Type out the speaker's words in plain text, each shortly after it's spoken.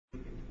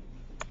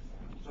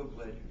so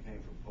glad you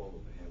came from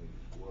Poland to hand me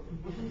this water.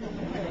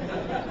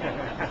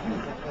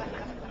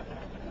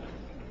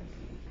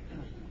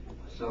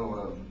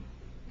 So,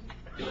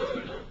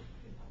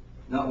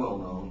 not well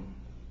known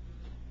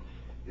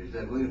is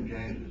that William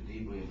James was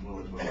deeply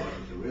influenced by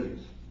Marcus Aurelius.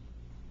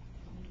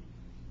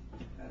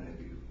 And if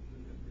you,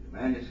 the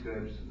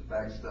manuscripts and the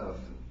back stuff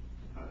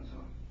and so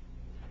on.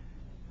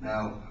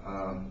 Now,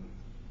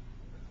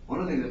 one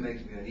of the things that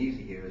makes me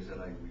uneasy here is that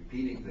I'm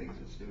repeating things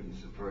that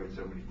students have heard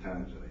so many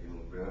times that I get a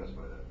little embarrassed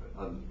by that, but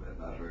others have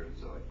not heard it,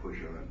 so I push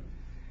on.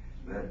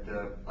 That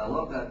I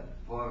love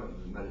that part of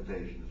the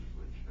meditations,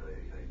 which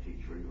I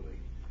teach frequently,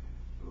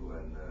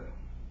 when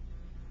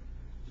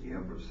the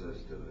emperor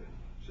says to the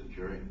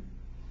centurion,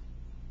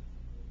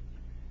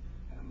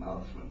 and a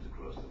mouse runs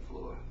across the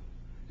floor.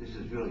 This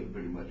is really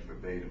pretty much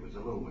verbatim. It's a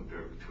little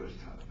McDermott twist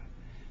on it.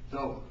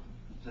 So,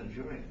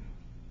 centurion,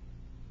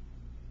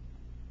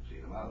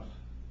 see the mouse?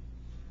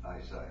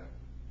 Aye, sire.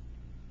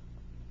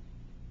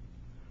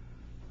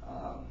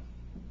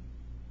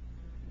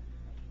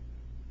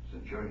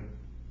 Centurion,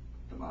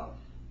 the mouse,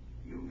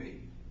 you, me.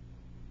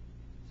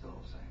 It's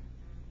all the same.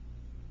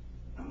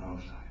 No, no,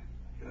 sire.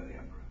 You're the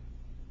emperor.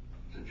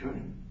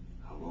 Centurion,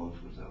 how long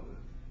was I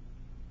live?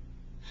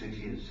 6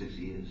 years, 6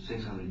 years,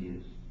 600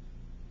 years.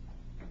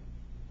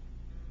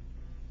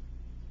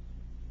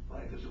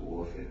 Life is a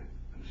warfare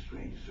and a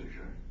strange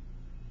sojourn.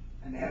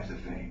 And after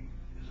fame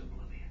is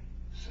oblivion,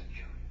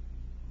 centurion.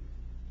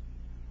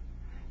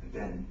 And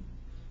then,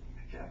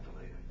 a chapter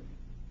later,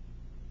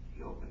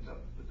 he opens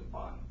up with the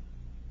bond,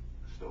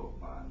 the Stoic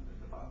bond,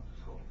 and the bond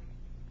is holy.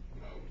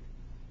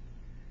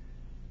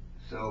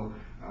 So,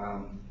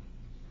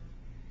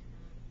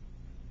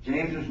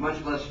 James was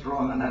much less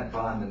strong on that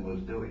bond than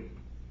was Dewey.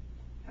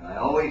 And I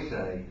always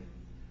say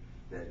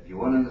that if you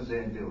want to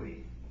understand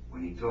Dewey,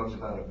 when he talks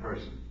about a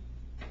person,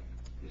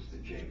 it's the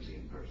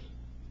Jamesian person.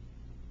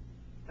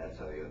 That's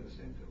how you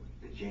understand Dewey.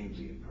 The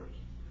Jamesian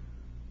person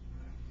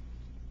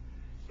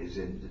is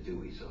in the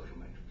Dewey social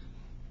matrix.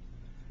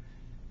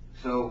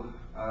 So,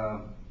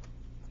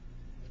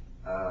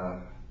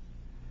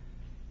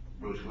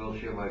 Bruce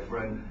Wilshire, my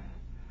friend,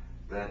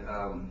 that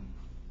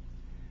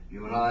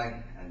you and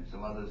I and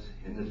some others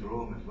in this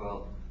room as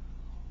well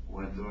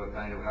went through a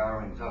kind of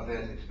harrowing,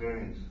 tough-ass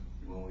experience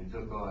when we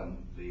took on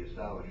the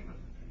establishment,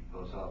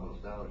 philosophical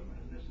establishment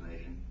in this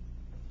nation.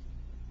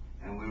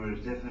 And we were as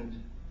different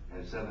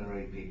as 7 or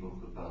 8 people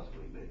could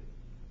possibly be.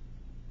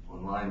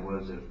 One line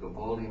was that if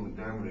Capaldi and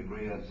McDermott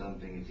agree on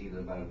something, it's either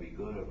about to be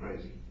good or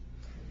crazy.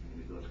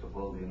 Because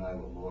Capaldi and I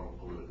were mortal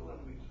political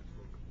enemies.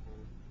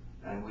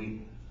 And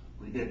we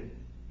did it.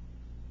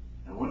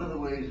 And one of the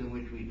ways in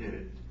which we did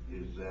it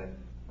is that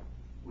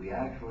we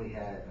actually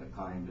had a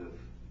kind of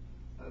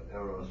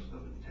eros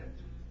of intent.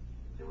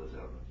 There was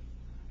eros.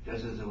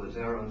 Just as there was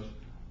eros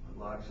when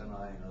Lachs and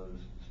I and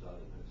others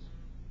started this.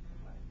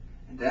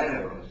 And that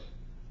eros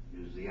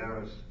is the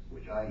eros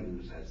which I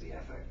use as the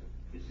affective.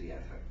 It's the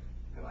affective.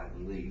 And I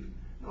believe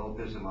no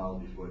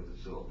epistemology is worth the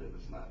salt if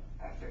it's not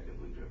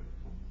affectively driven.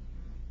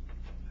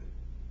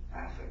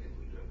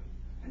 Affectively driven.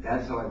 And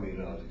that's how I read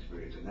Oz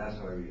experience, and that's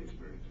how I read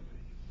experience of me.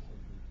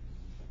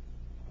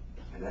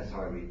 And that's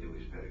how I read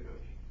Dewey's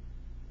pedagogy.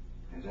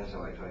 And that's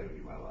how I try to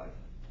read my life.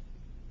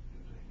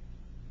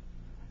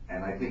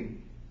 And I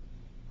think,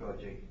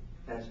 Project,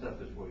 that stuff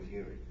is worth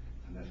hearing.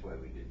 And that's why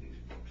we did these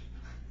books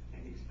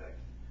and these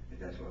texts. And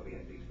that's why we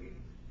had these meetings.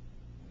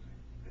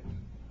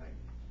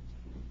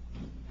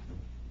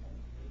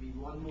 Maybe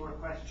one more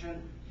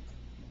question.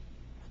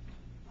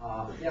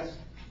 Yes?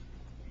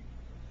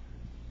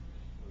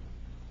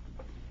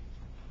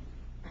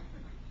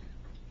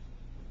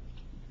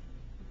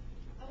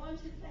 I want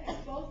to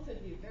thank both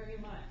of you very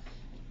much.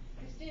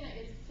 Krystyna,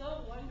 it's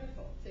so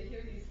wonderful to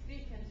hear you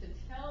speak and to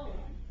tell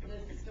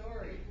this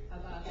story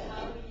about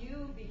how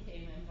you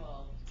became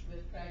involved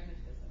with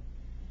pragmatism.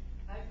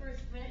 I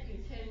first met you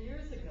 10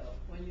 years ago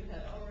when you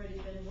had already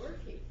been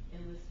working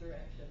in this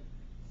direction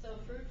so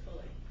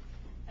fruitfully.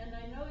 And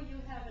I know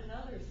you have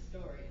another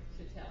story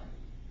to tell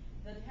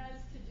that has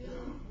to do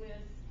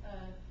with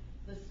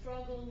the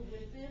struggle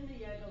within the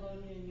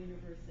Jagiellonian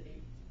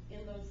University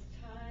in those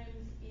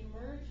times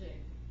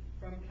emerging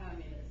from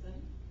communism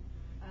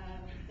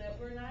that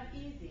were not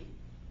easy,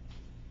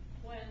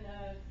 when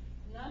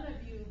none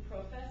of you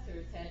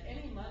professors had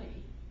any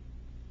money,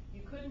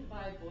 you couldn't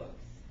buy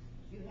books,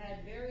 you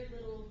had very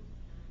little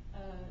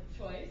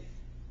choice,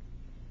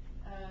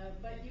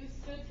 but you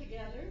stood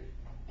together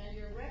and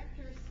your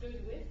rector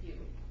stood with you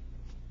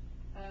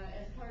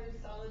as part of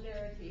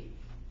solidarity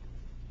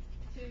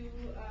to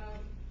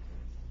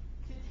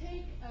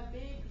take a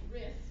big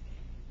risk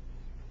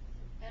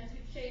and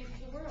to change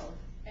the world,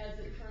 as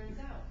it turns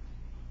out.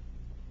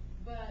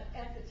 But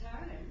at the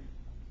time,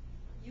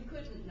 you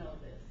couldn't know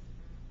this.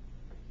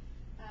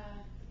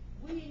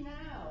 We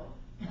now,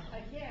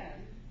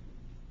 again,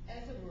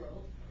 as a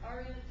world,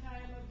 are in a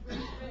time of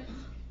great risk.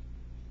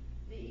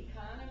 The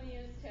economy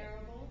is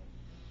terrible.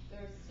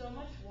 There's so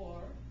much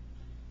war.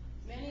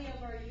 Many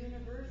of our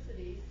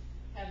universities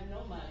have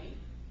no money.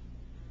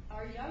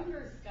 Our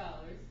younger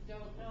scholars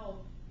don't know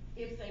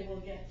if they will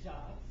get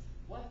jobs,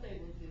 what they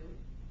will do.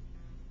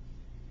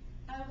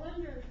 I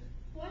wonder,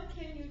 what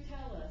can you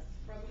tell us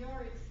from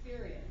your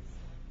experience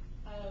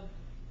of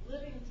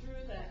living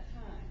through that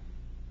time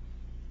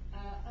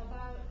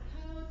about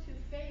how to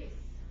face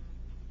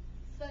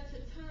such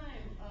a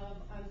time of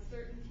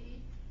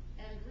uncertainty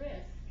and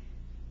risk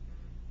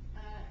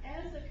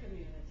as a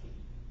community,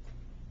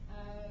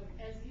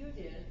 as you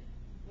did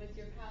with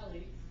your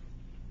colleagues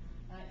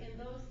in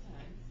those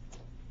times,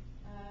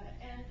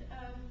 and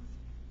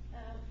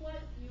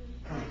what you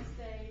might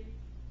say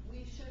we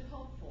should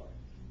hope for?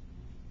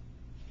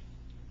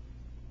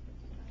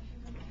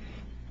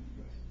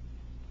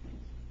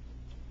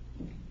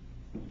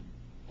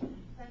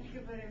 Thank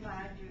you very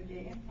much,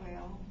 Judy, for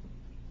your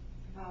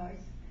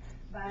voice.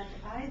 But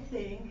I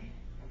think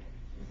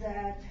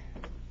that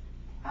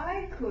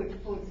I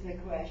could put the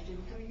question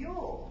to you,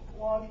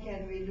 what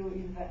can we do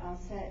in the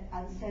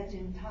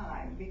uncertain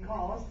time?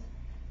 Because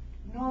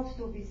not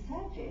to be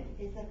certain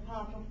is a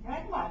part of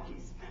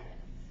pragmatism.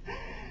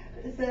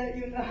 So,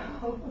 you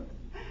know,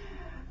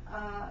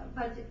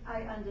 but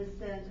I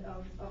understand,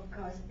 of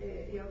course,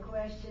 your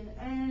question,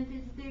 and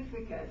it's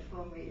difficult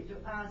for me to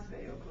answer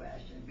your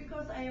question,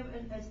 because I am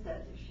an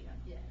aesthetician.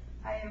 Yes.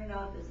 I am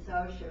not a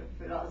social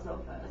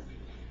philosopher.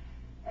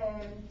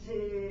 And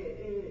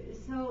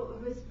so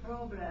this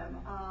problem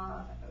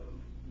are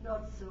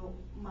not so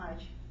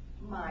much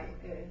my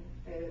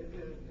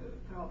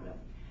problem.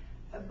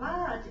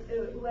 But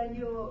when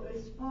you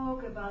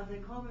spoke about the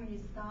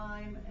communist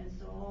time and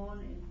so on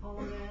in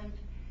Poland,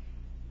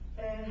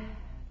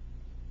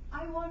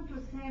 I want to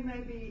say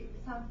maybe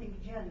something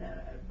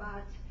general,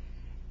 but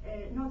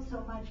not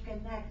so much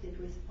connected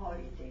with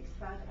politics,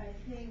 but I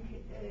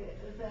think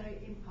very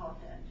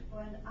important.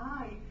 When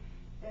I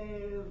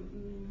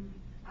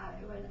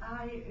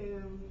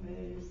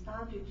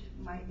started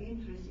my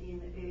interest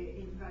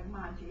in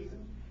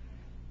pragmatism,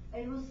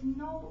 there was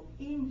no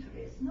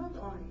interest, not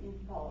only in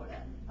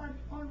Poland, but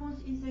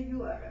almost in the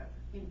Europe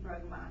in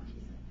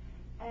pragmatism.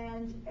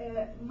 And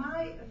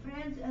my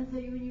friends at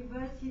the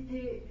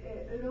university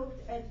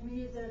looked at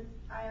me that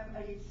I am a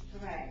little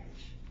strange,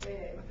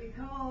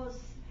 because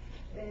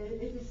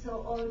it is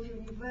so old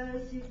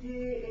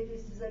university, it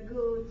is a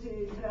good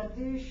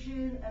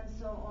tradition, and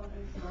so on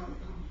and so on.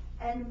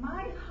 And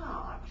my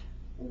heart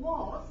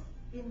was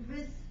in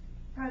this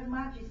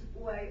pragmatic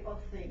way of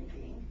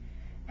thinking,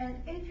 and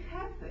it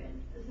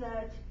happened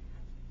that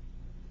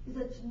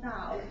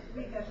now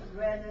we have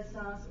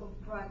renaissance of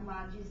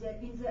pragmatism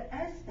in the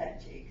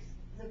aesthetics.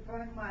 The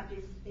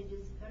pragmatism, it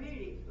is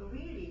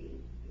really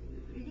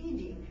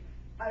leading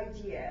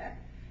idea,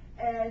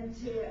 and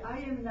I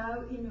am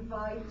now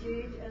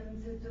invited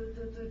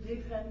to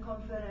different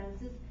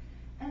conferences,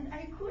 and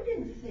I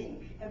couldn't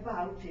think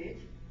about it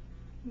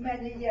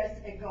many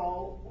years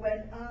ago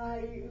when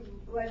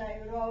I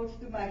wrote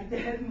to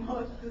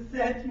McDermott to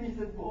send me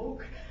the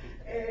book,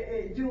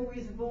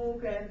 Dewey's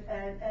book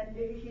and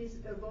his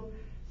book.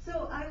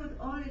 So I would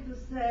only to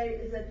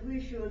say that we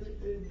should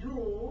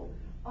do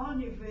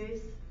only this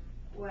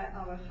where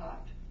our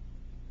heart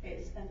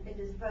is, and it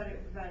is very,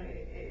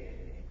 very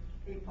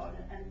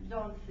important. And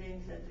don't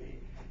think that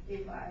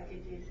it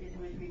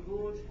will be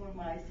good for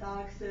my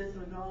success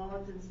or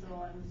not, and so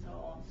on and so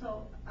on.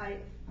 So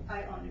I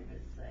only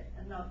will say,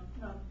 and not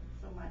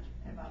so much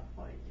about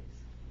politics.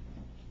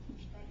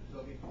 So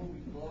before we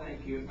close,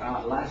 Thank you.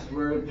 Last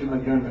word to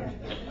McDermott.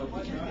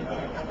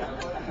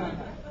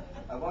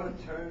 I want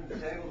to turn the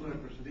tables on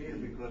Krystyna,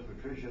 because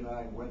Patricia and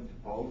I went to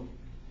Poland,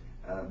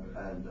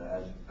 and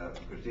as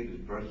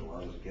Krystyna's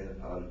personal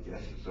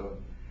guest, so,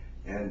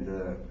 and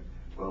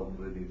well,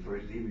 the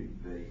first evening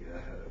they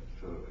had a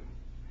sort of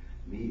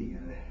meeting,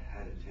 and they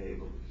had a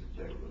table. This is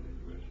Czech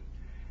University.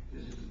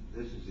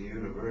 This is the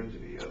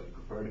University of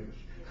Copernicus,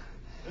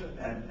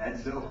 and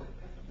so.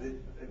 They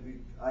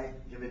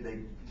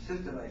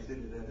insisted I sit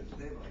at this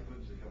table. I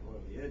couldn't sit up on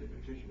the edge.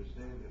 Patricia was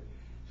standing there.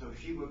 So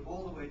she went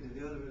all the way to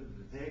the other end of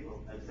the table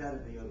and sat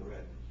at the other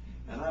end.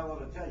 And I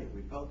want to tell you,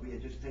 we felt we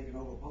had just taken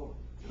over Poland.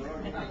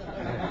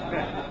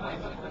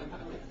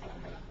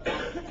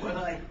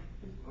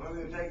 When we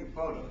were taking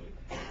photos,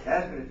 he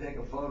asked me to take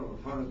a photo in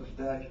front of the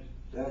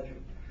statue.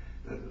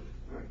 For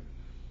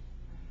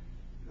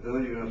those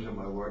of you who know some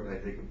of my work, I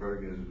think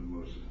Copernicus is the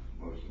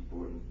most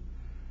important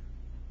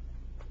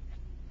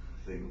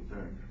single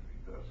turn,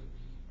 because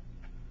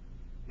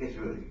it's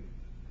really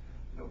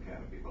no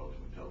canopy boast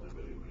when tells it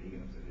really what he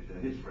and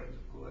his friends,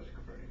 of course,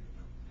 Copernicus.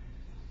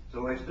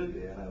 So I stood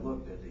there and I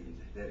looked at the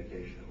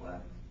dedication in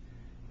Latin,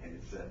 and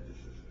it said, this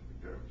is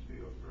McDermott's New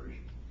York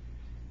version.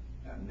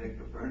 I'm Nick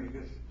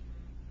Copernicus.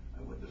 I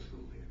went to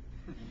school here.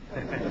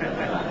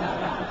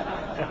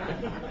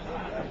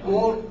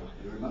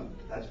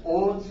 That's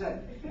all it said.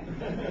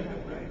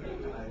 Right?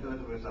 And I thought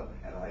to myself,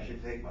 and I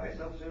should take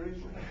myself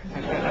seriously?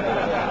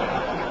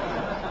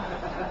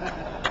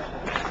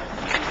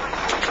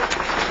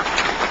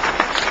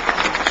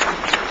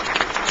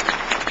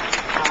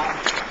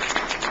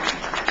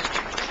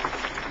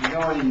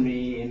 Join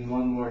me in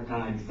one more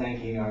time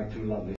thanking our two lovely